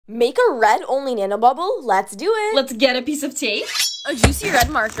Make a red only nanobubble. Let's do it. Let's get a piece of tape, a juicy red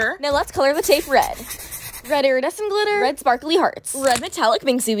marker. Now let's color the tape red. Red iridescent glitter, red sparkly hearts, red metallic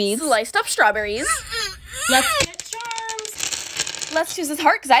bingsu beads, Sliced up strawberries. Let's get charms. Let's choose this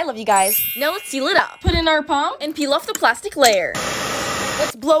heart because I love you guys. Now let's seal it up. Put in our palm and peel off the plastic layer.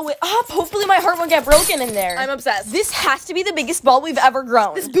 Let's blow it up. Hopefully my heart won't get broken in there. I'm obsessed. This has to be the biggest ball we've ever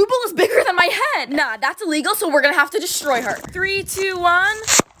grown. This boo ball is bigger than my head. Nah, that's illegal, so we're gonna have to destroy her. 3, 2, 1.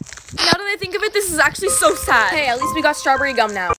 Now that I think of it, this is actually so sad. Hey, at least we got strawberry gum now.